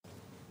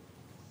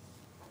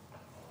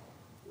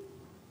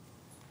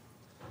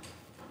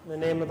In the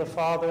name of the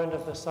Father, and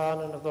of the Son,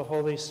 and of the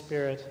Holy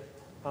Spirit.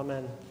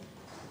 Amen.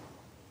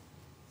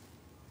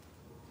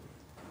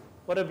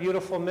 What a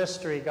beautiful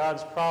mystery,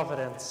 God's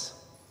providence.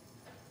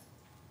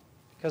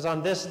 Because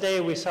on this day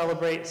we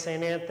celebrate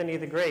St. Anthony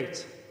the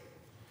Great.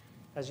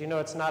 As you know,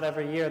 it's not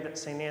every year that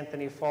St.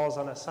 Anthony falls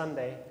on a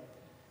Sunday.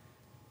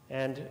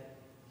 And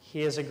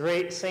he is a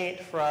great saint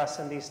for us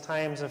in these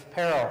times of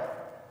peril.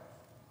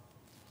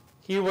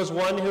 He was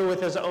one who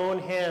with his own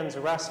hands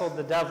wrestled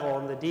the devil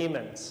and the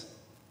demons.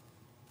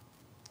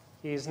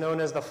 He's known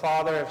as the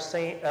father of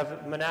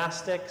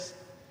monastics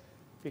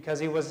because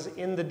he was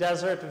in the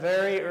desert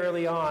very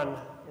early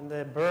on in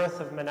the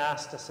birth of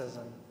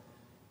monasticism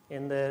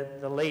in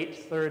the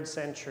late 3rd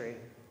century.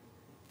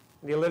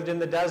 And he lived in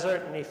the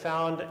desert and he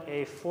found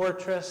a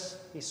fortress.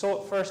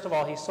 First of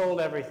all, he sold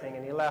everything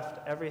and he left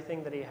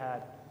everything that he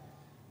had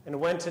and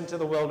went into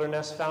the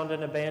wilderness, found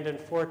an abandoned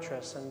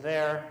fortress, and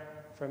there,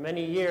 for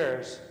many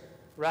years,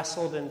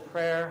 wrestled in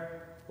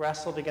prayer,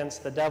 wrestled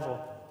against the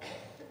devil.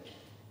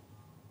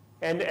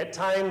 And at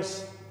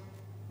times,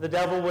 the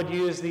devil would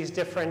use these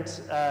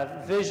different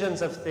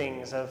visions of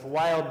things, of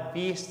wild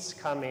beasts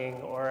coming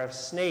or of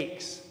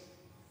snakes.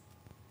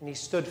 And he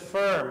stood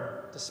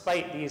firm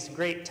despite these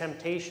great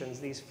temptations,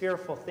 these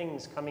fearful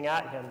things coming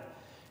at him.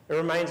 It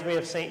reminds me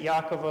of St.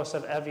 Iacovos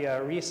of Evia,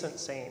 a recent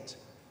saint,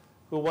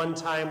 who one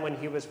time when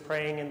he was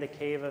praying in the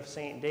cave of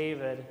St.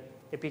 David,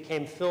 it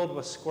became filled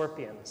with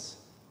scorpions.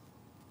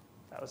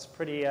 That was a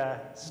pretty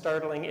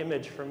startling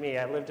image for me.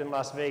 I lived in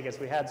Las Vegas.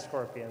 We had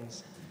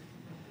scorpions.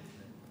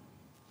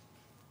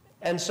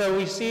 And so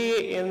we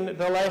see in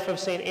the life of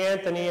St.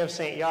 Anthony, of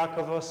St.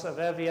 Iacovos of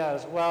Evia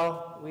as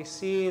well, we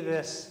see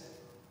this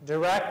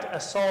direct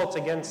assault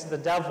against the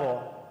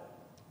devil,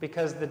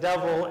 because the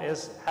devil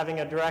is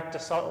having a direct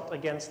assault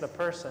against the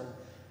person.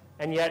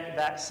 And yet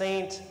that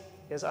saint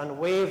is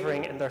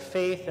unwavering in their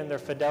faith and their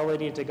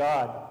fidelity to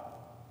God.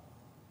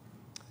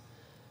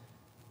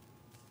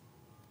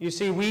 You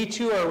see, we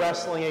too are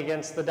wrestling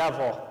against the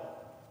devil,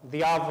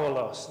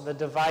 Diavolos, the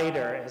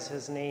divider, as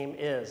his name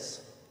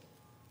is.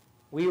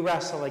 We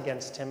wrestle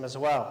against him as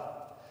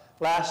well.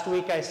 Last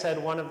week I said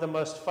one of the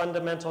most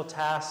fundamental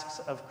tasks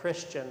of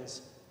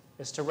Christians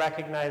is to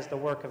recognize the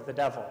work of the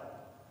devil.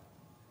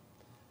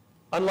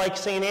 Unlike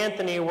St.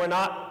 Anthony, we're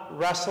not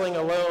wrestling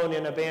alone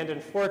in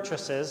abandoned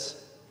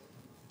fortresses.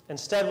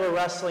 Instead, we're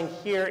wrestling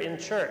here in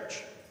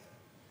church.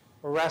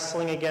 We're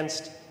wrestling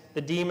against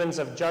the demons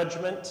of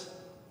judgment,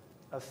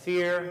 of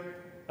fear,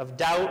 of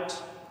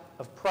doubt,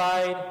 of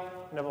pride,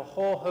 and of a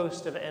whole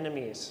host of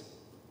enemies.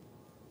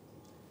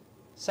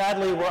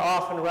 Sadly, we're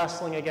often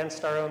wrestling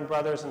against our own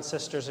brothers and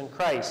sisters in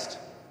Christ.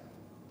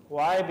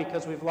 Why?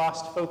 Because we've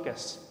lost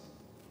focus.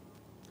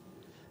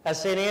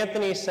 As St.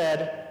 Anthony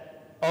said,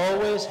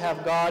 always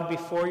have God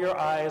before your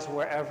eyes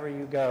wherever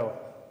you go.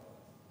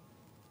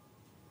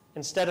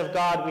 Instead of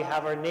God, we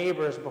have our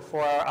neighbors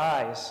before our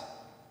eyes,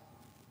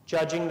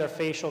 judging their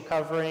facial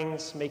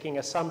coverings, making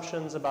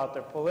assumptions about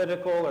their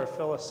political or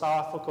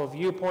philosophical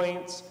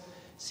viewpoints,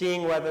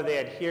 seeing whether they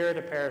adhere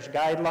to parish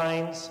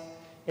guidelines.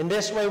 In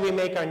this way, we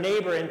make our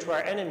neighbor into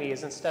our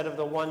enemies instead of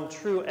the one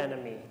true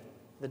enemy,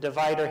 the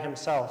divider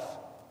himself.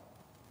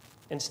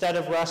 Instead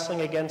of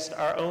wrestling against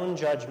our own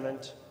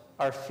judgment,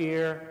 our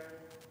fear,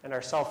 and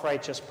our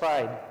self-righteous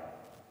pride.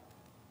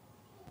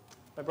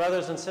 My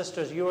brothers and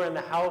sisters, you are in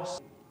the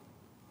house.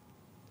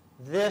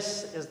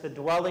 This is the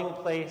dwelling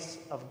place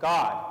of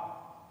God.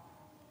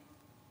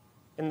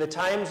 In the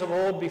times of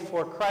old,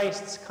 before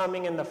Christ's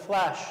coming in the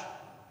flesh,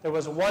 there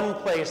was one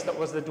place that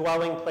was the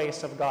dwelling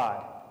place of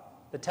God,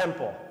 the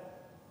temple.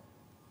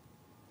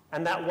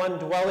 And that one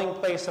dwelling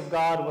place of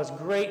God was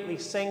greatly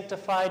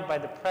sanctified by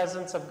the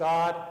presence of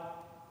God.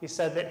 He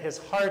said that his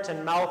heart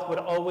and mouth would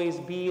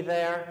always be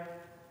there.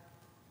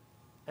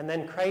 And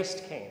then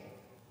Christ came.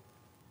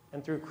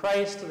 And through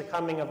Christ, the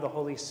coming of the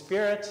Holy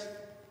Spirit,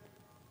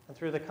 and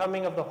through the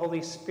coming of the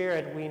Holy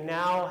Spirit, we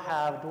now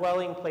have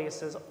dwelling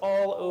places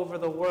all over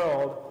the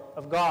world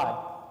of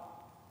God.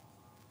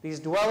 These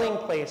dwelling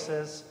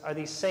places are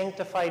these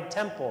sanctified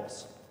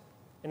temples.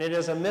 And it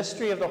is a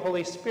mystery of the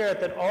Holy Spirit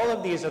that all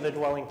of these are the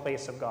dwelling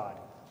place of God,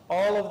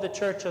 all of the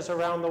churches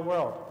around the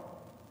world.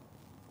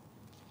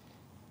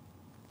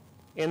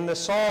 In the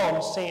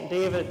Psalms, St.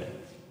 David,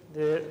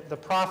 the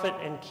prophet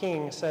and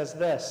king, says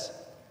this: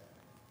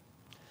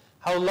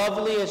 "How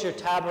lovely is your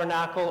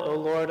tabernacle, O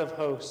Lord of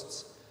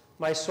hosts!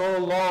 My soul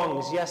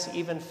longs, yes,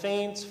 even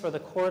faints, for the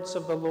courts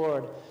of the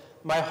Lord.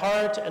 My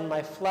heart and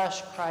my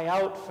flesh cry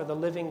out for the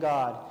living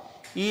God.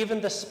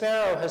 Even the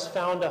sparrow has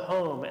found a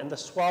home, and the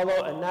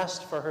swallow a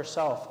nest for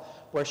herself,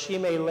 where she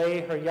may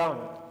lay her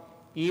young.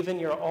 Even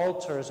your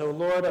altars, O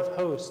Lord of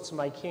hosts,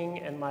 my King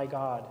and my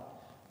God.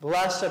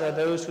 Blessed are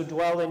those who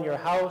dwell in your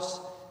house.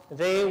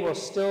 They will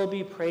still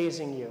be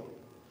praising you.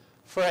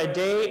 For a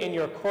day in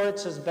your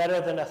courts is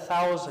better than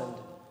 1,000.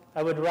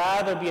 I would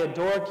rather be a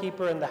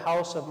doorkeeper in the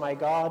house of my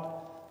God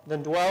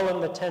than dwell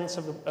in the tents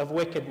of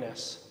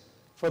wickedness.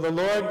 For the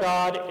Lord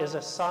God is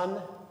a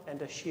sun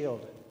and a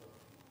shield.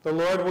 The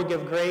Lord will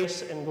give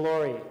grace and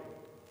glory.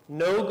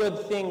 No good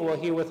thing will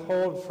he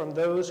withhold from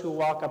those who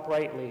walk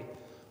uprightly.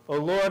 O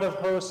Lord of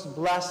hosts,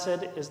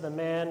 blessed is the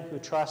man who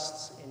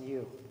trusts in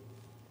you.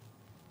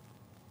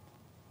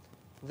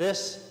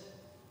 This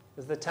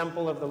is the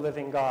temple of the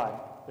living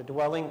God, the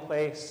dwelling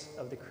place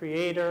of the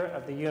Creator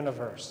of the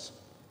universe.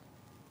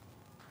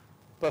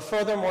 But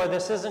furthermore,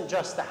 this isn't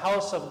just the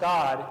house of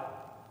God.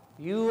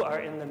 You are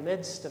in the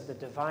midst of the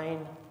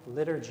divine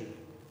liturgy.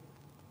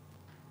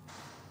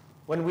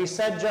 When we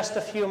said just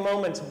a few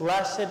moments,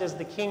 blessed is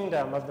the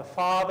kingdom of the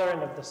Father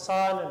and of the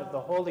Son and of the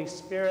Holy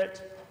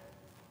Spirit,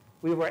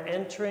 we were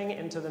entering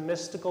into the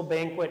mystical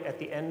banquet at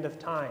the end of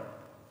time.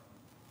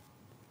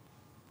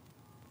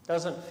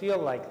 Doesn't feel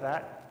like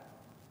that.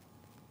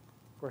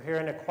 We're here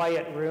in a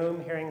quiet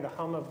room, hearing the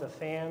hum of the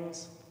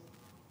fans.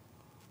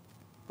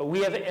 But we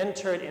have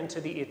entered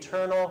into the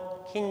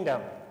eternal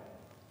kingdom.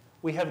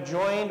 We have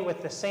joined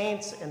with the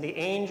saints and the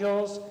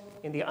angels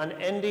in the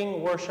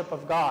unending worship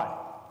of God.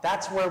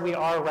 That's where we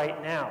are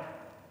right now.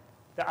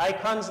 The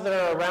icons that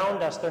are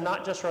around us, they're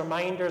not just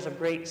reminders of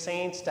great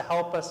saints to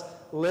help us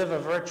live a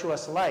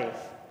virtuous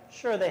life.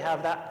 Sure, they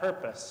have that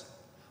purpose.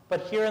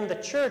 But here in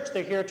the church,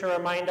 they're here to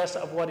remind us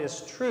of what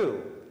is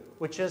true,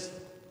 which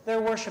is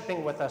they're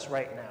worshiping with us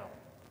right now.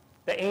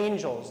 The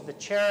angels, the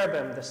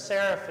cherubim, the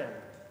seraphim,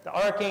 the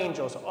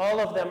archangels, all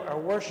of them are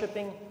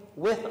worshiping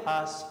with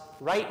us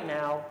right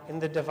now in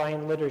the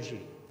divine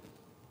liturgy.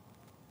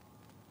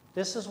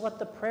 This is what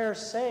the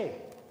prayers say.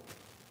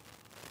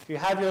 If you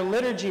have your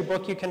liturgy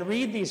book, you can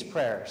read these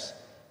prayers.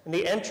 In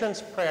the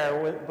entrance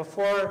prayer,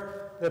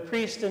 before the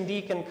priest and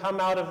deacon come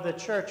out of the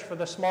church for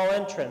the small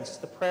entrance,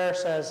 the prayer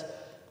says,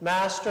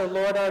 Master,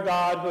 Lord our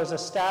God, who has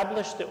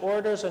established the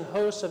orders and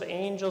hosts of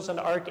angels and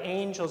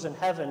archangels in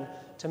heaven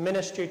to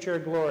minister to your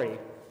glory,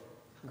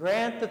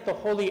 grant that the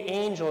holy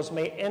angels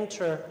may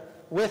enter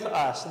with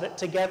us, that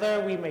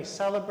together we may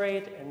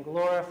celebrate and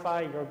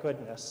glorify your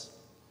goodness.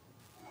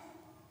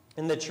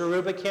 In the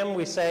cherubic hymn,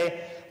 we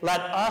say, let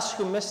us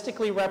who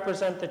mystically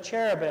represent the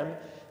cherubim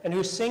and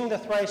who sing the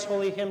thrice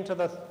holy hymn to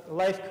the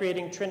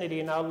life-creating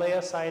Trinity now lay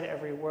aside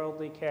every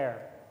worldly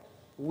care.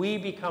 We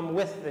become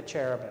with the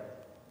cherubim.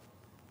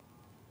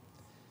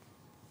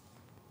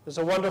 There's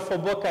a wonderful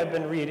book I've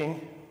been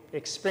reading,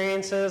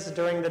 Experiences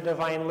During the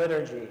Divine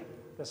Liturgy.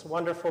 This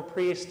wonderful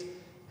priest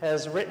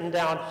has written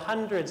down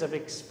hundreds of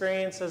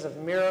experiences of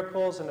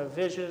miracles and of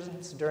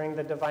visions during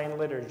the divine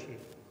liturgy.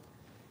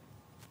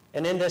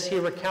 And in this, he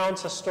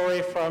recounts a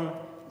story from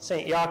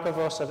St.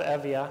 Iacovos of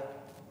Evia.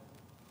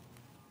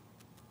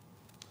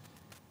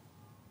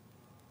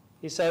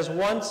 He says,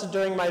 once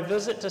during my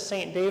visit to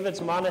St. David's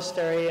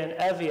Monastery in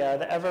Evia,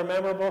 the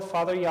ever-memorable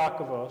Father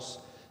Iacovos,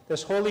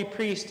 this holy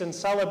priest and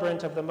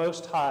celebrant of the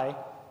Most High,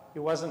 he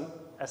wasn't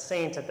a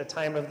saint at the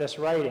time of this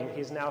writing,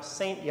 he's now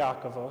Saint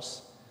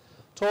Iacovos,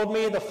 told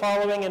me the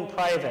following in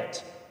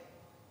private.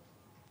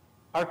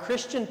 Our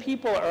Christian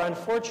people are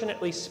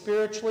unfortunately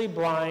spiritually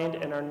blind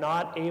and are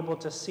not able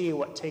to see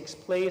what takes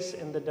place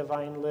in the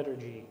divine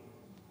liturgy.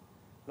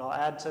 And I'll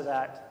add to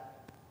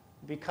that,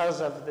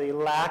 because of the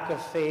lack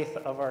of faith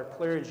of our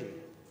clergy.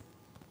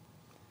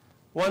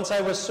 Once I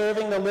was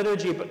serving the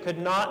liturgy but could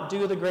not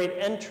do the great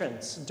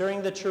entrance.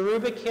 During the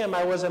cherubic hymn,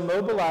 I was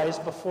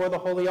immobilized before the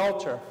holy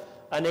altar,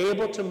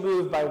 unable to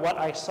move by what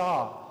I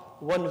saw.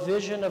 One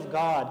vision of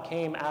God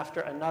came after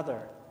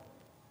another.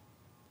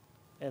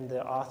 And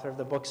the author of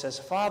the book says,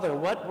 Father,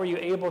 what were you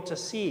able to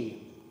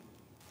see?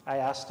 I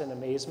asked in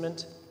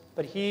amazement,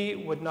 but he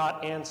would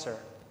not answer,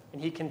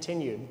 and he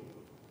continued.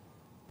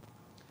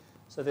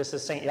 So this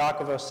is St.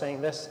 Iacovos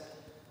saying this.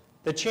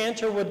 The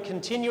chanter would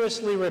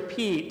continuously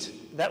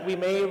repeat that we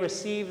may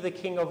receive the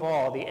King of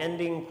all, the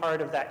ending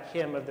part of that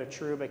hymn, of the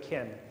cherubic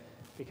hymn,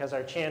 because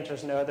our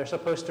chanters know they're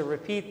supposed to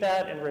repeat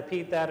that and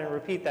repeat that and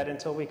repeat that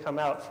until we come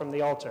out from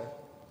the altar.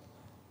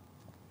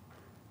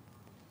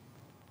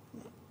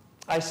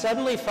 I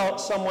suddenly felt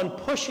someone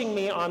pushing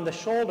me on the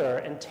shoulder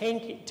and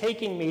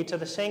taking me to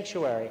the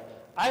sanctuary.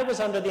 I was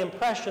under the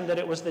impression that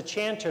it was the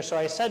chanter, so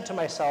I said to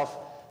myself,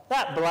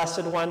 that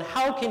blessed one,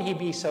 how can he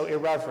be so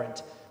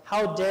irreverent?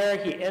 How dare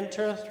he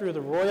enter through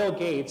the royal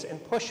gates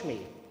and push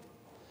me?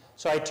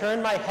 So I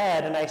turned my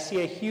head and I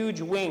see a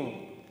huge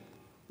wing,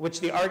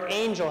 which the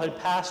archangel had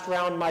passed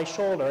round my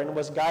shoulder and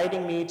was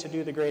guiding me to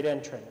do the great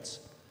entrance.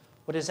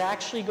 What is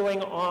actually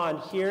going on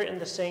here in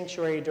the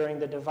sanctuary during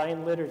the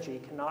divine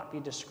liturgy cannot be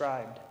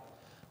described.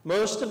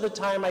 Most of the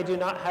time I do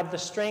not have the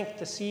strength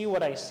to see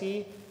what I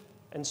see,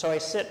 and so I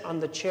sit on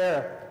the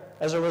chair.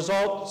 As a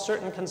result,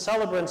 certain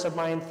concelebrants of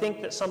mine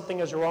think that something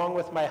is wrong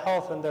with my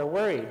health and they're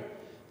worried,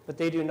 but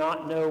they do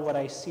not know what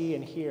I see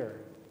and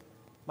hear.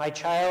 My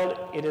child,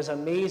 it is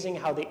amazing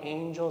how the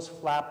angels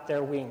flap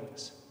their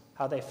wings,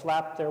 how they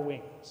flap their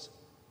wings.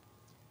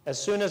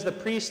 As soon as the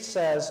priest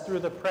says through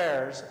the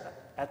prayers,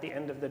 at the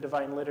end of the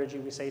divine liturgy,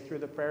 we say through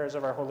the prayers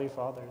of our holy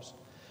fathers.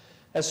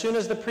 As soon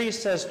as the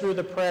priest says through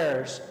the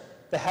prayers,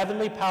 the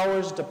heavenly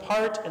powers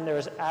depart and there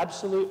is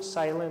absolute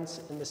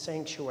silence in the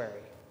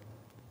sanctuary.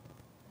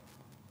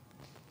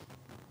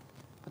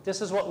 But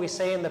this is what we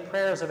say in the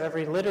prayers of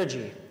every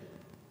liturgy.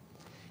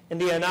 In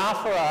the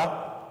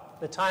anaphora,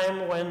 the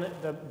time when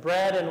the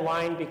bread and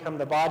wine become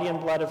the body and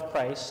blood of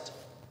Christ,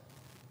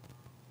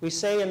 we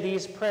say in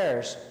these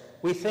prayers,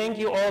 "We thank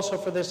you also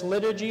for this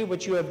liturgy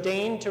which you have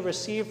deigned to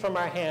receive from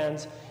our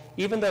hands,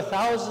 even though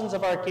thousands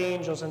of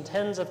archangels and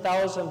tens of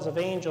thousands of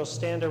angels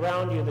stand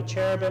around you, the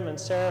cherubim and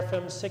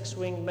seraphim,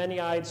 six-winged,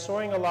 many-eyed,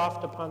 soaring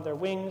aloft upon their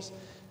wings,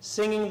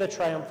 singing the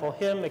triumphal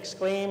hymn,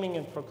 exclaiming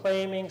and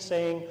proclaiming,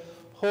 saying,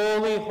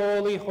 Holy,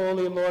 holy,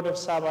 holy, Lord of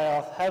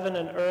Sabaoth, heaven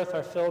and earth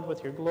are filled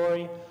with your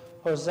glory.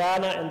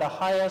 Hosanna in the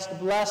highest.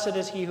 Blessed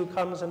is he who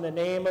comes in the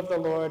name of the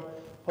Lord.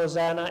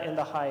 Hosanna in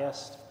the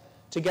highest."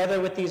 Together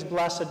with these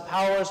blessed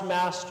powers,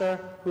 Master,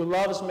 who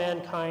loves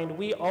mankind,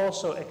 we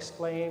also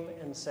exclaim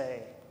and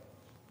say,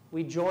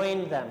 we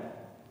join them.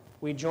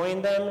 We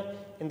join them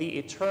in the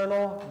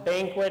eternal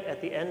banquet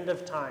at the end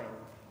of time.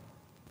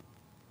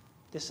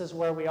 This is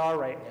where we are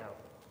right now.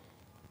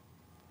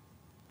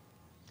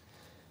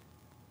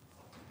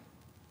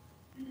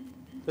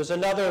 There's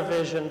another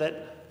vision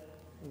that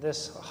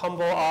this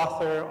humble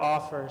author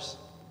offers.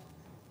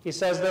 He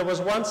says, "There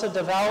was once a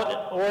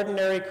devout,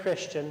 ordinary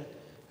Christian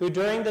who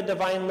during the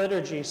divine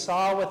liturgy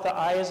saw with the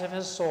eyes of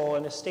his soul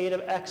in a state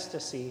of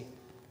ecstasy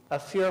a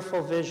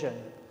fearful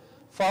vision.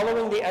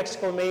 Following the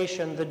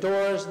exclamation, 'The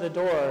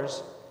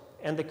doors,'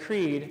 and the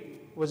creed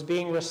was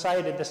being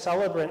recited, the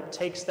celebrant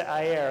takes the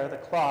ayer, the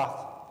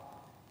cloth,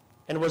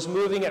 and was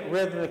moving it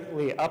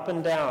rhythmically up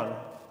and down.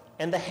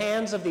 And the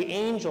hands of the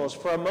angels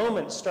for a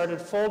moment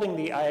started folding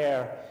the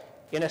ayer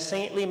in a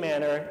saintly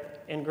manner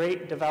in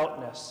great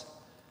devoutness.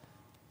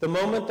 The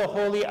moment the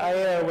holy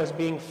ayer was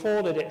being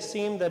folded, it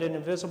seemed that an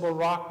invisible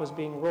rock was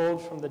being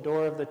rolled from the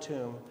door of the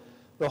tomb.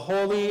 The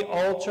holy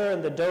altar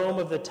and the dome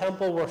of the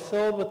temple were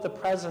filled with the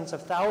presence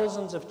of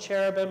thousands of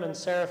cherubim and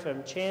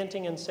seraphim,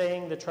 chanting and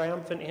saying the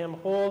triumphant hymn,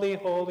 Holy,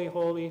 holy,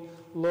 holy,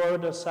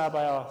 Lord of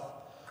Sabaoth.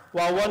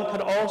 While one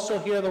could also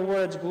hear the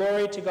words,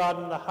 Glory to God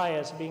in the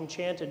highest, being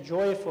chanted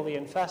joyfully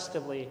and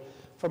festively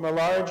from a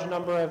large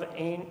number of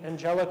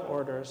angelic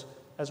orders,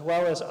 as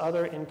well as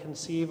other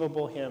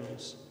inconceivable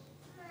hymns."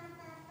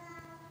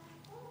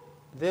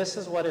 This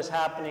is what is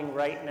happening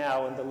right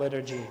now in the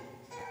liturgy.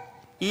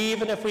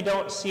 Even if we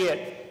don't see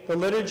it, the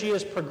liturgy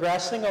is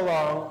progressing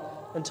along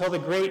until the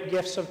great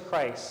gifts of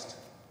Christ.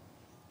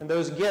 And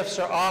those gifts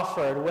are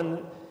offered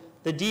when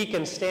the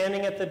deacon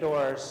standing at the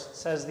doors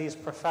says these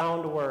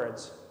profound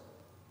words,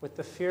 "With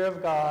the fear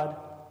of God,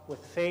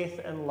 with faith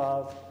and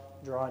love,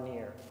 draw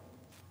near."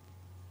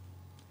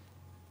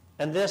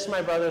 And this,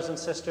 my brothers and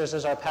sisters,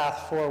 is our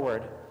path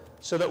forward,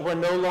 so that we're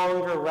no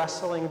longer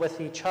wrestling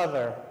with each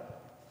other,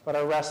 but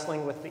are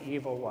wrestling with the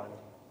evil one.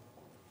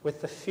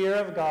 With the fear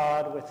of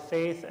God, with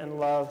faith and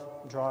love,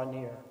 draw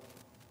near.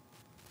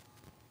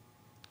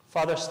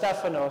 Father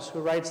Stephanos,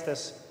 who writes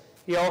this,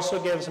 he also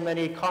gives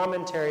many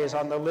commentaries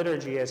on the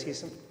liturgy as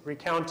he's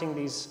recounting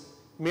these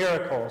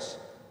miracles.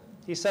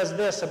 He says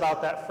this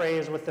about that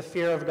phrase, "with the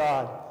fear of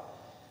God."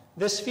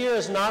 "This fear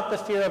is not the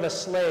fear of a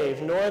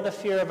slave, nor the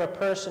fear of a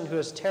person who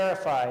is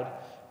terrified,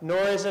 nor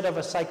is it of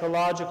a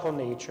psychological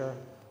nature,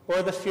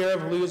 or the fear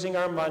of losing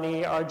our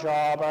money, our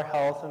job, our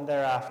health, and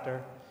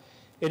thereafter.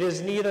 It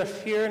is neither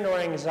fear nor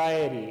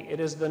anxiety.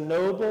 It is the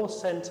noble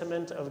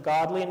sentiment of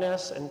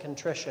godliness and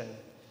contrition,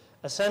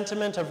 a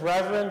sentiment of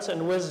reverence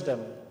and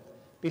wisdom.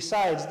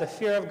 Besides, the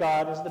fear of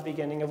God is the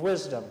beginning of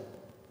wisdom.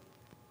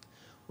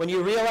 When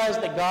you realize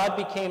that God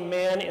became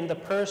man in the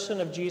person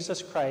of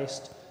Jesus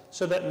Christ,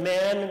 so that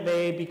man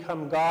may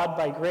become God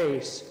by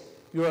grace,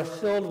 you are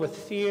filled with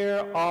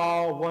fear,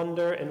 awe,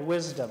 wonder, and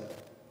wisdom.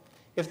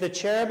 If the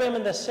cherubim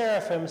and the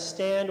seraphim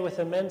stand with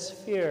immense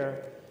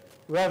fear,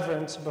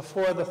 reverence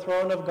before the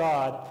throne of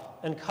God,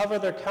 and cover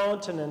their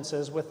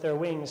countenances with their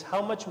wings,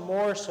 how much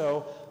more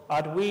so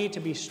ought we to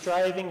be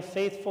striving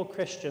faithful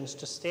Christians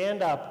to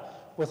stand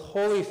up with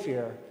holy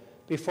fear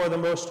before the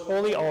most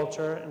holy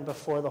altar and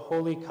before the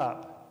holy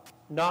cup,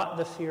 not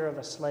the fear of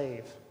a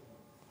slave."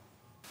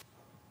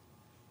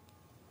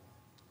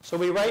 So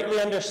we rightly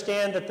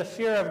understand that the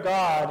fear of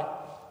God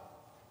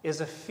is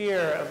a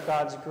fear of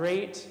God's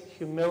great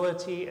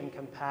humility and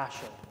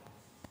compassion.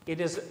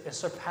 It is a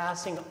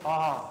surpassing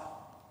awe.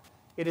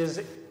 It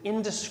is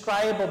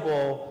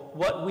indescribable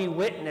what we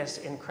witness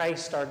in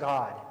Christ our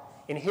God,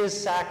 in his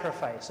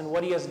sacrifice and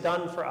what he has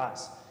done for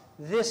us.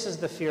 This is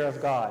the fear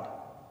of God.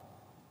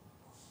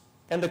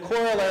 And the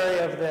corollary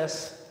of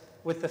this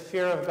with the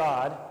fear of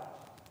God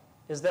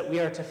is that we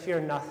are to fear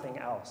nothing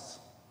else.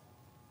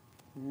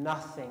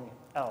 Nothing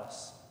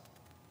else.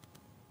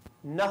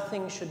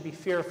 Nothing should be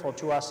fearful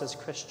to us as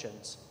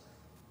Christians.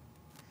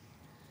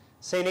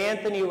 St.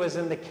 Anthony was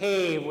in the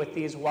cave with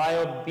these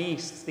wild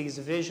beasts, these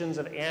visions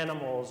of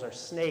animals or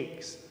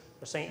snakes,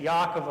 or St.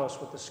 Iacovos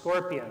with the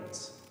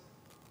scorpions,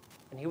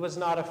 and he was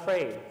not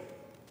afraid.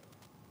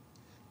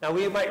 Now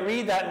we might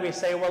read that and we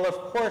say, well, of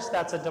course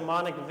that's a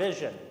demonic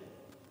vision.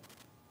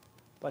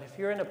 But if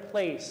you're in a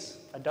place,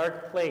 a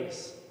dark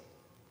place,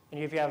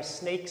 and if you have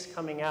snakes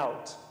coming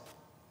out,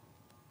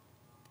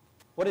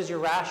 what does your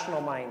rational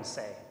mind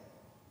say?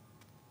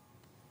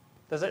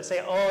 Does it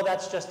say, oh,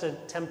 that's just a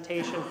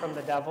temptation from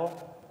the devil?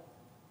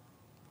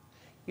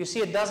 You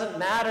see, it doesn't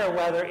matter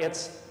whether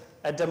it's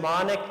a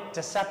demonic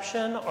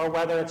deception or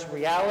whether it's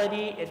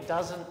reality. It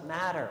doesn't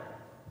matter.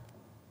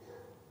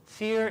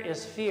 Fear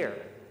is fear.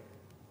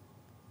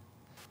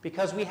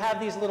 Because we have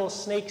these little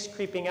snakes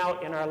creeping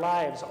out in our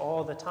lives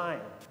all the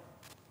time.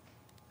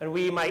 And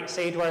we might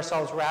say to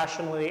ourselves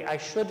rationally, I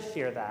should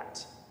fear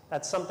that.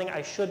 That's something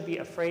I should be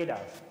afraid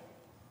of.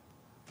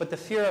 But the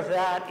fear of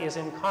that is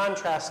in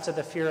contrast to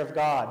the fear of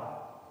God.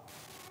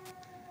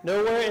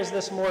 Nowhere is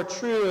this more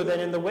true than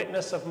in the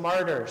witness of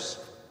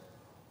martyrs.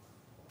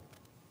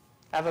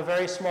 I have a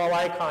very small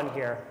icon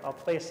here. I'll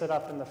place it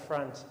up in the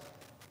front.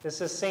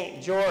 This is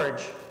St.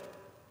 George,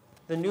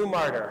 the new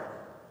martyr.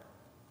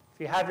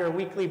 If you have your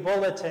weekly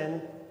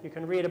bulletin, you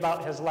can read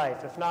about his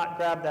life. If not,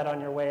 grab that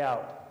on your way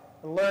out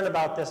and learn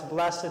about this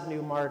blessed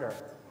new martyr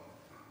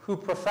who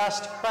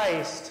professed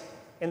Christ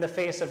in the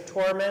face of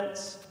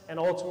torments and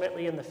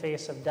ultimately in the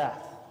face of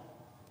death.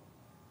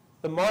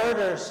 The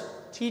martyrs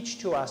teach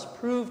to us,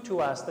 prove to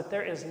us that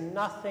there is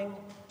nothing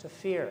to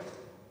fear.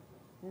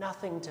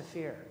 Nothing to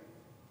fear.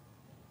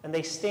 And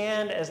they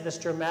stand as this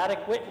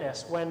dramatic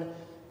witness when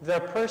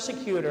their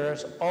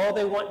persecutors, all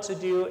they want to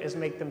do is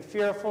make them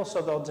fearful,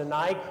 so they'll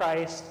deny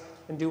Christ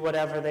and do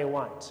whatever they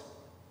want.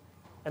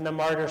 And the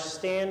martyrs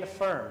stand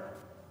firm.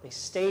 They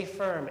stay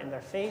firm in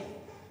their faith,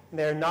 and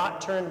they're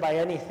not turned by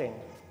anything.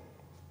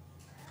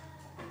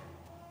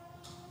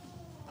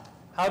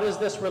 How does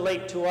this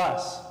relate to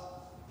us?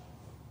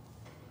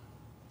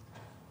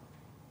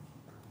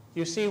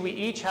 You see, we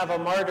each have a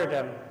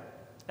martyrdom,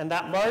 and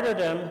that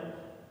martyrdom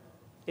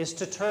is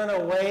to turn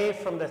away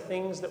from the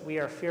things that we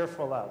are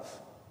fearful of.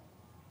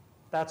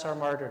 That's our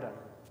martyrdom.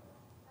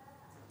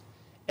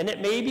 And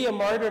it may be a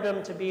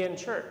martyrdom to be in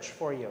church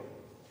for you.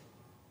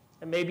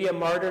 It may be a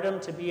martyrdom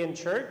to be in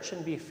church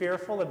and be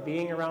fearful of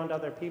being around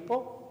other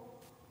people.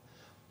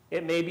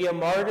 It may be a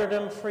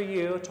martyrdom for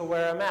you to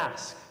wear a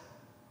mask.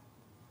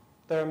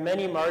 There are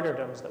many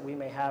martyrdoms that we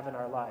may have in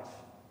our life.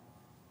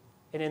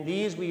 And in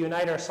these, we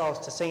unite ourselves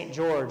to St.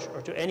 George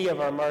or to any of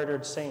our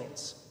martyred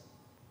saints.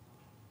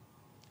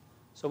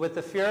 So with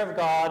the fear of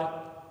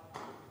God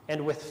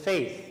and with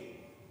faith,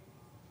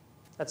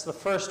 that's the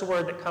first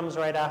word that comes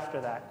right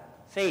after that,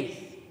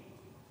 faith.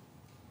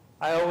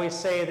 I always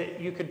say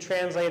that you could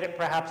translate it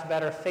perhaps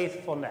better,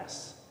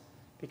 faithfulness,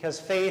 because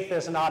faith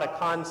is not a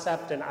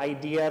concept, an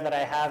idea that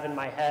I have in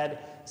my head.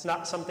 It's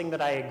not something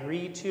that I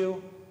agree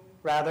to.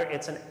 Rather,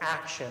 it's an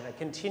action, a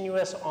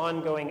continuous,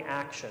 ongoing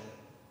action,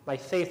 my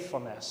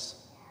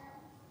faithfulness.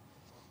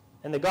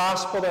 In the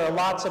gospel, there are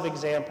lots of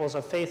examples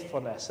of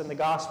faithfulness. In the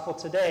gospel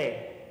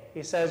today,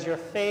 he says, your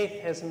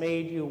faith has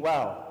made you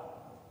well.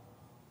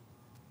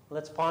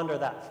 Let's ponder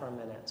that for a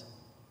minute.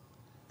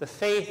 The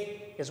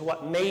faith is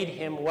what made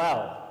him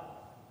well.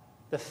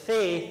 The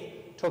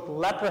faith took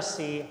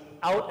leprosy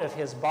out of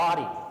his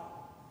body.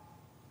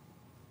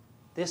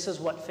 This is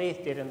what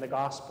faith did in the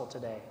gospel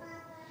today.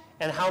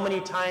 And how many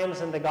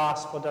times in the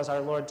gospel does our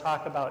Lord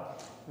talk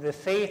about the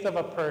faith of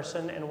a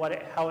person and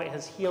how it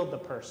has healed the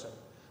person?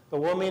 The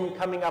woman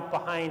coming up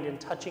behind and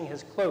touching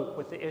his cloak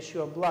with the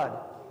issue of blood.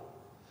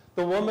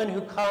 The woman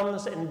who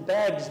comes and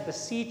begs,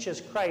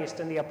 beseeches Christ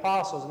and the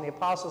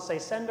apostles say,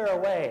 send her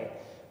away.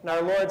 And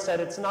our Lord said,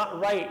 it's not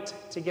right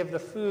to give the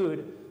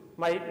food,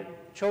 my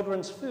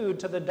children's food,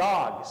 to the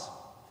dogs.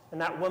 And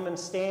that woman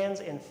stands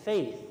in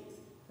faith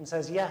and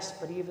says, yes,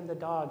 but even the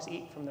dogs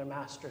eat from their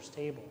master's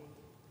table.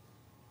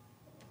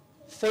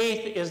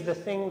 Faith is the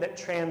thing that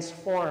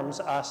transforms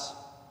us.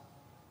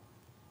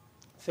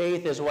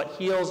 Faith is what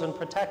heals and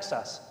protects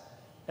us.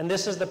 And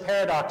this is the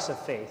paradox of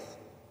faith.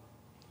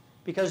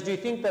 Because do you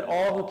think that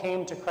all who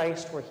came to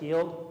Christ were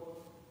healed?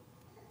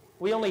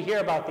 We only hear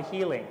about the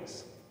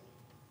healings.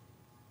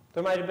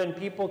 There might have been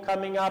people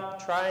coming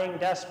up, trying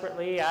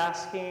desperately,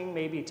 asking,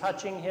 maybe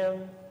touching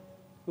him,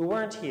 who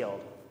weren't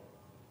healed.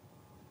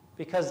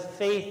 Because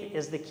faith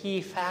is the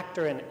key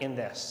factor in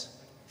this.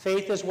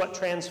 Faith is what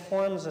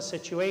transforms a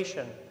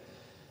situation.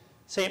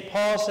 St.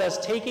 Paul says,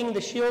 taking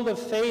the shield of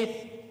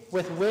faith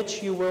with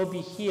which you will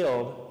be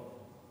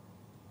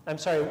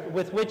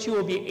with which you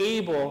will be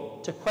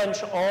able to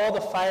quench all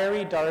the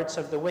fiery darts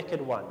of the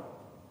wicked one.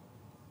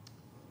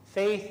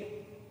 Faith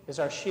is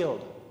our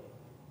shield.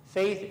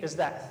 Faith is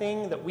that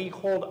thing that we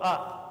hold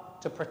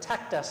up to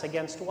protect us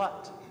against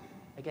what?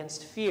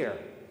 Against fear.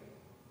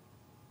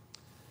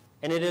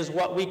 And it is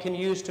what we can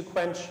use to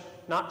quench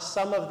not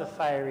some of the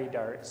fiery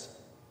darts,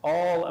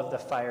 all of the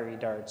fiery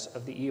darts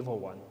of the evil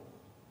one.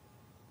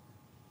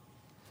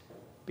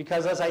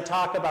 Because as I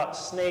talk about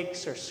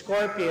snakes or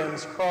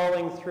scorpions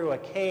crawling through a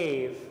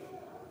cave,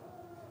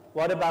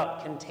 what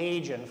about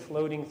contagion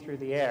floating through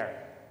the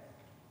air?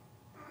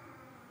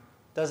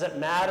 Does it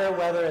matter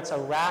whether it's a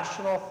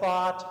rational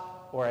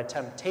thought or a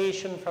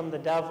temptation from the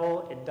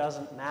devil? It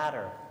doesn't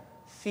matter.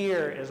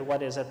 Fear is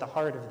what is at the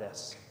heart of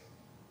this.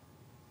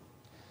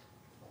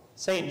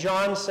 St.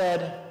 John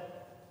said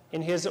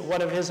in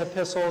one of his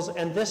epistles,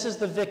 and this is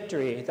the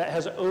victory that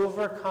has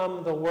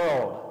overcome the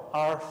world,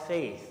 our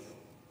faith.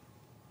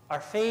 Our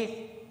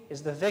faith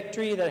is the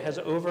victory that has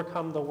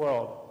overcome the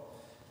world.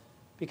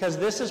 Because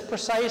this is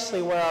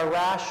precisely where our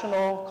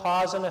rational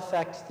cause and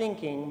effect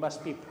thinking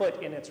must be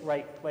put in its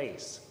right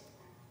place.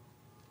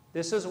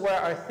 This is where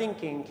our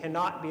thinking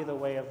cannot be the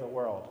way of the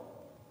world.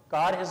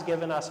 God has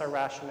given us our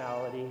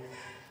rationality,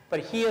 but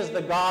he is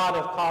the God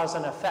of cause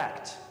and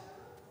effect.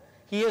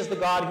 He is the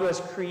God who has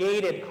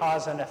created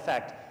cause and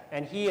effect,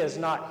 and he is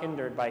not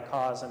hindered by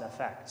cause and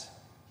effect.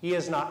 He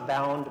is not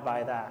bound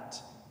by that.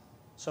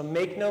 So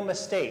make no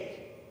mistake.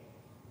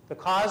 The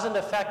cause and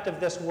effect of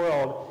this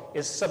world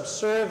is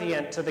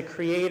subservient to the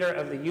creator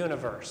of the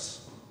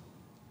universe.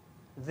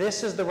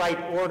 This is the right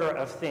order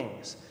of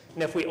things.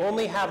 And if we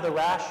only have the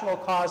rational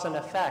cause and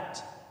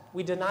effect,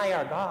 we deny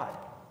our God,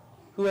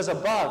 who is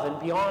above and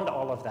beyond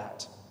all of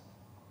that.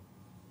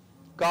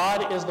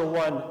 God is the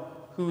one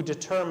who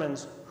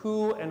determines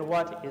who and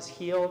what is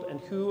healed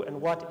and who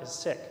and what is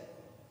sick,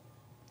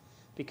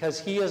 because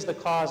he is the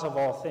cause of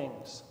all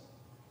things.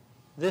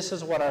 This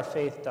is what our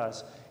faith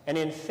does. And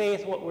in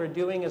faith, what we're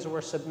doing is we're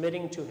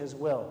submitting to his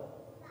will.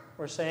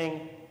 We're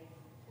saying,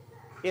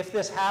 if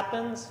this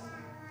happens,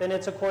 then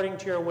it's according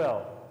to your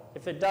will.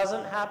 If it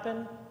doesn't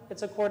happen,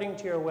 it's according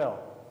to your will.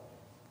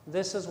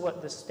 This is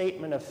what the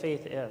statement of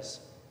faith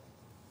is.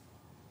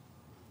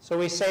 So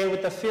we say,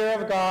 with the fear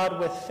of God,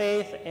 with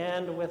faith,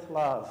 and with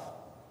love.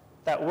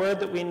 That word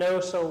that we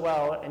know so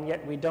well, and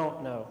yet we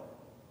don't know.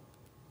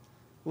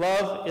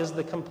 Love is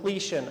the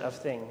completion of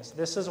things.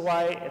 This is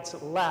why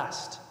it's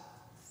last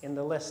in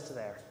the list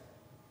there.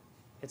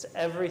 It's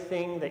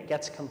everything that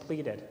gets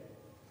completed.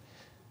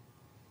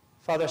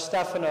 Father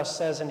Stephanos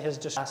says in his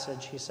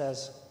passage, he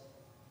says,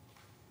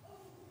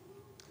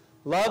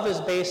 love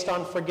is based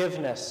on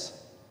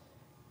forgiveness.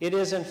 It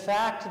is in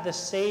fact the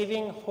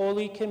saving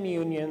Holy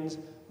Communion's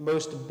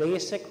most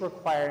basic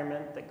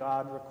requirement that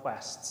God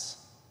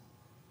requests.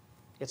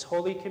 It's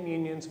Holy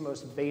Communion's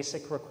most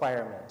basic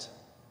requirement.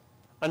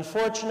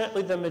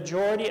 Unfortunately, the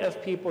majority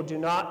of people do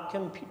not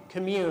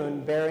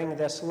commune bearing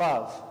this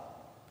love.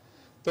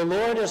 The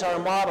Lord is our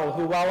model,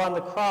 who while on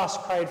the cross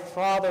cried,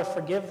 Father,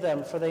 forgive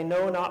them, for they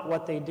know not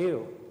what they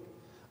do.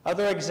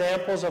 Other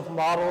examples of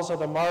models are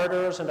the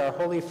martyrs and our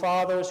holy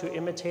fathers who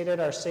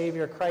imitated our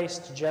Savior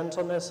Christ's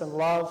gentleness and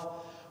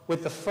love,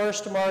 with the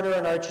first martyr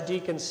and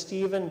Archdeacon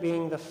Stephen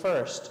being the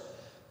first.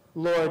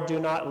 Lord, do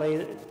not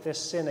lay this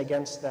sin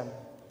against them.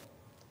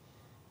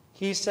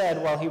 He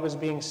said while he was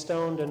being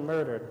stoned and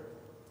murdered,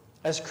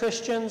 as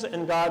Christians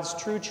and God's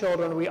true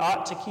children, we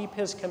ought to keep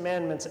his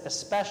commandments,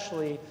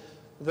 especially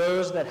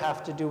those that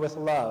have to do with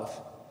love.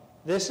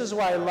 This is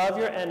why love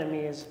your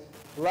enemies,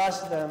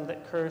 bless them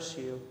that curse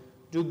you,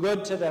 do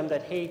good to them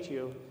that hate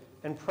you,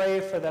 and pray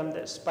for them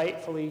that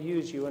spitefully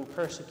use you and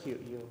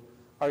persecute you,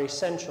 are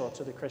essential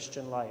to the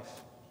Christian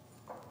life.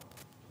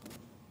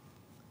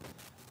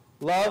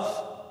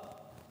 Love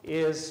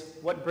is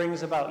what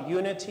brings about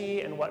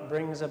unity and what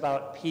brings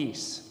about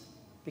peace,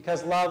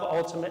 because love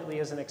ultimately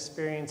is an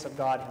experience of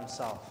God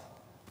himself.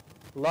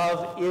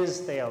 Love is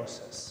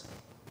theosis.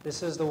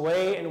 This is the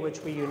way in which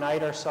we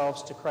unite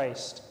ourselves to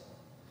Christ.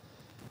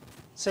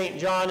 St.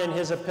 John in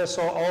his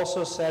epistle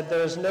also said,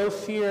 there is no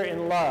fear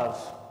in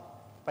love.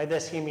 By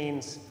this he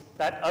means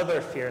that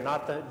other fear,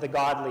 not the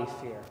godly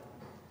fear.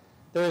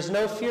 There is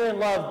no fear in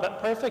love,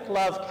 but perfect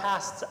love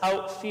casts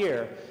out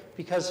fear,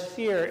 because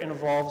fear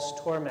involves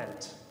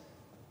torment.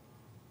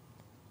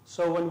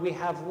 So when we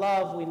have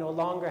love, we no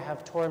longer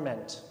have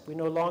torment. We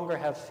no longer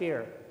have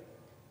fear.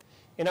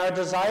 In our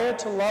desire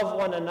to love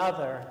one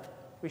another,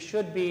 we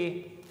should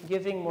be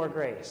giving more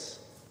grace,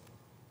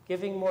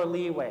 giving more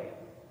leeway.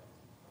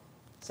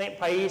 St.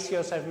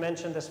 Paisios, I've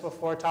mentioned this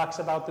before, talks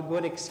about the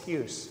good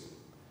excuse.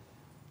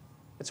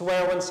 It's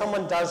where when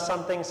someone does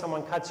something,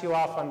 someone cuts you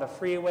off on the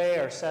freeway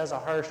or says a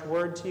harsh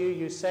word to you,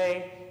 you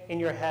say in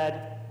your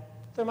head,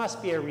 there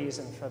must be a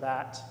reason for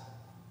that.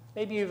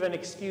 Maybe you even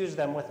excuse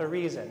them with a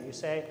reason. You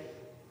say,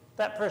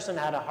 that person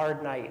had a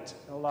hard night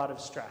and a lot of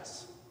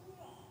stress.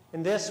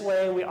 In this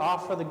way, we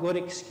offer the good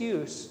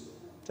excuse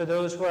to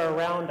those who are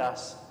around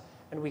us,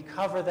 and we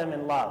cover them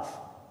in love.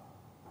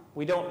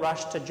 We don't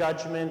rush to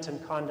judgment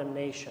and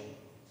condemnation.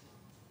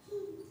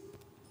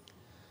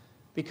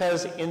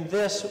 Because in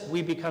this,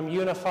 we become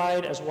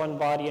unified as one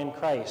body in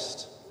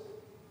Christ.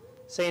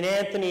 St.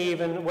 Anthony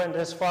even went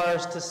as far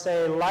as to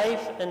say,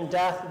 life and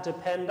death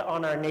depend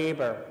on our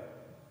neighbor.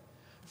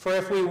 For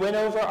if we win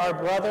over our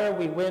brother,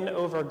 we win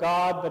over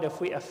God, but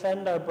if we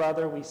offend our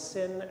brother, we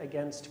sin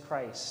against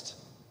Christ.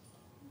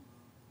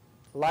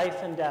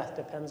 Life and death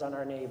depends on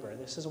our neighbor.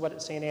 This is what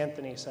St.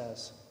 Anthony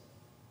says.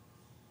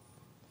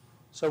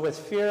 So with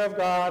fear of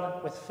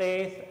God, with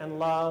faith and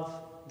love,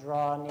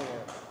 draw near.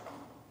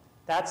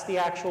 That's the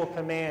actual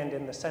command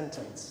in the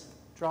sentence.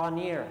 Draw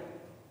near.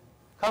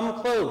 Come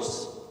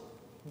close.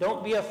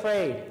 Don't be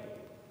afraid.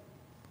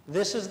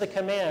 This is the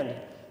command.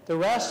 The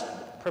rest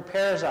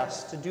prepares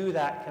us to do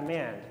that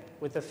command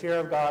with the fear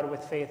of God,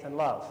 with faith and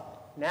love.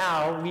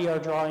 Now we are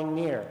drawing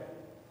near.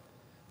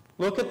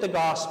 Look at the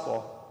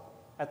gospel,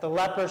 at the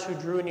lepers who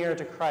drew near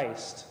to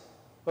Christ.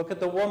 Look at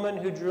the woman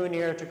who drew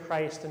near to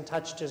Christ and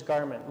touched his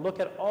garment. Look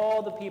at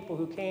all the people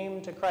who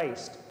came to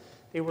Christ.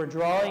 They were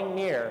drawing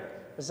near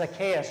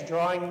Zacchaeus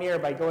drawing near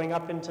by going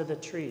up into the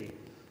tree,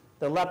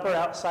 the leper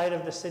outside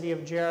of the city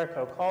of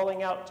Jericho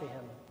calling out to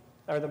him,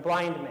 or the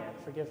blind man,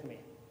 forgive me.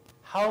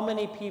 How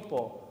many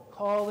people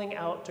calling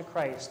out to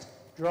Christ,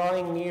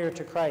 drawing near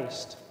to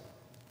Christ?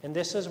 And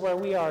this is where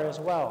we are as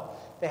well.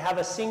 They have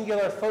a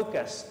singular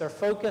focus. Their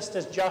focus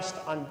is just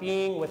on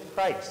being with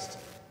Christ.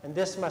 And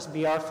this must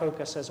be our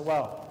focus as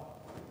well.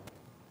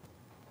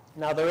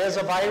 Now, there is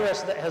a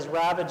virus that has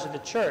ravaged the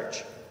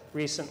church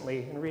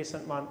recently, in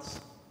recent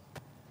months.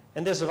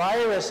 And this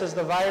virus is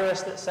the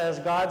virus that says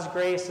God's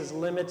grace is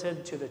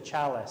limited to the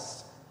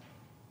chalice.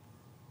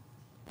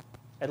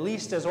 At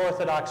least as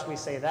Orthodox we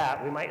say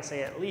that. We might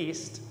say at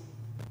least.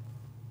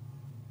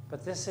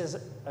 But this is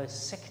a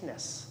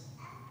sickness.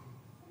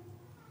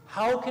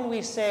 How can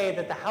we say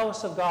that the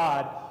house of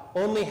God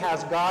only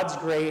has God's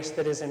grace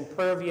that is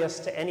impervious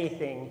to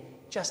anything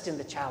just in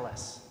the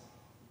chalice?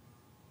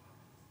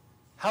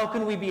 How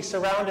can we be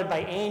surrounded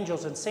by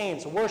angels and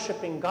saints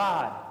worshiping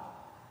God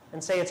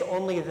and say it's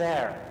only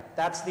there?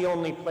 That's the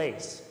only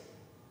place.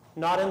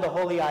 Not in the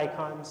holy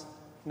icons,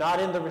 not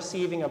in the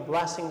receiving of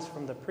blessings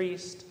from the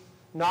priest,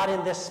 not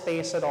in this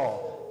space at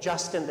all,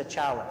 just in the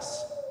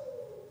chalice.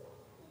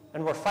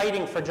 And we're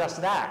fighting for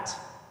just that.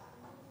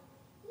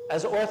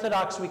 As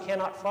Orthodox, we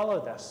cannot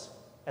follow this.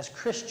 As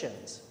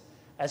Christians,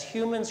 as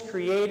humans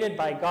created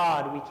by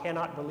God, we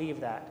cannot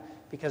believe that,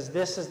 because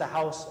this is the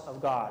house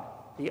of God,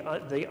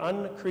 the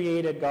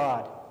uncreated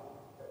God.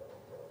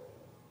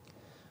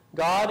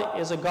 God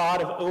is a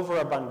God of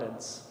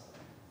overabundance.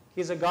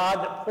 He's a God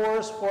that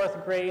pours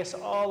forth grace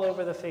all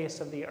over the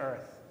face of the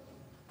earth.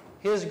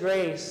 His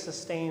grace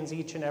sustains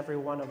each and every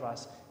one of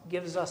us,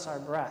 gives us our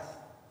breath.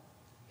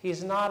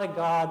 He's not a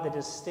God that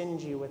is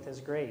stingy with his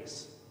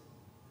grace.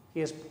 He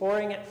is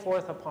pouring it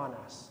forth upon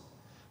us.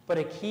 But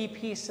a key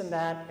piece in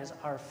that is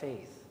our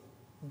faith.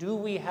 Do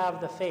we have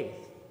the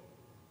faith?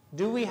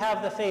 Do we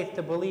have the faith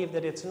to believe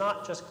that it's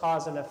not just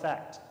cause and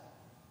effect,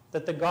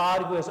 that the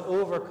God who is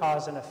over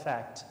cause and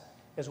effect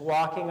is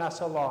walking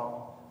us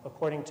along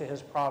according to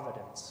his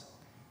providence?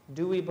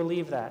 Do we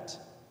believe that?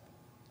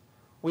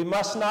 We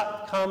must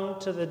not succumb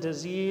to the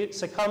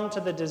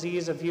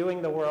disease of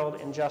viewing the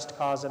world in just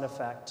cause and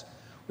effect.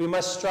 We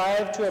must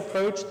strive to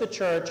approach the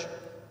church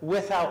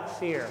without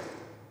fear,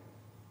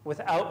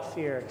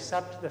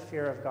 except the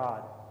fear of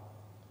God.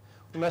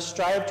 We must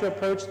strive to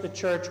approach the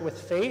church with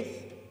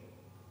faith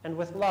and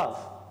with love.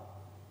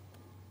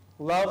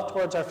 Love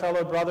towards our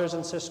fellow brothers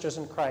and sisters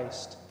in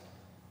Christ.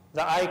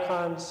 The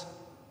icons,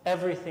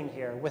 everything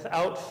here,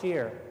 without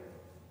fear.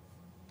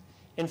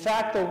 In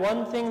fact, the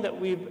one thing that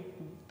we've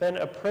been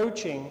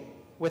approaching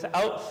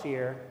without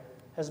fear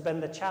has been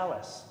the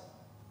chalice.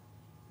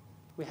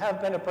 We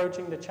have been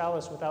approaching the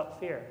chalice without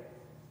fear.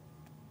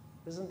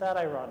 Isn't that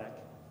ironic?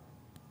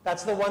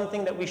 That's the one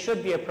thing that we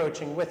should be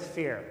approaching with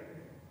fear.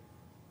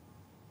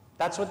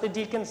 That's what the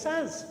deacon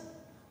says,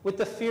 with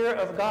the fear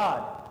of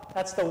God.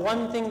 That's the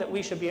one thing that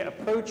we should be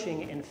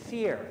approaching in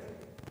fear.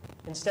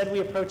 Instead, we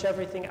approach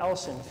everything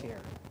else in fear.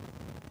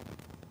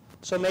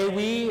 So may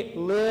we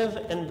live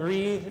and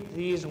breathe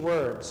these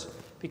words,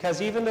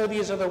 because even though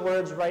these are the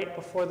words right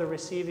before the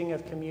receiving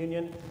of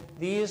communion,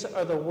 these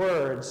are the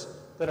words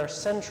that are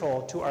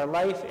central to our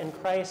life in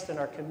Christ and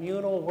our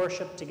communal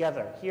worship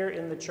together here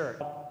in the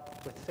church.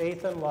 With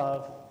faith and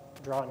love,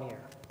 draw near.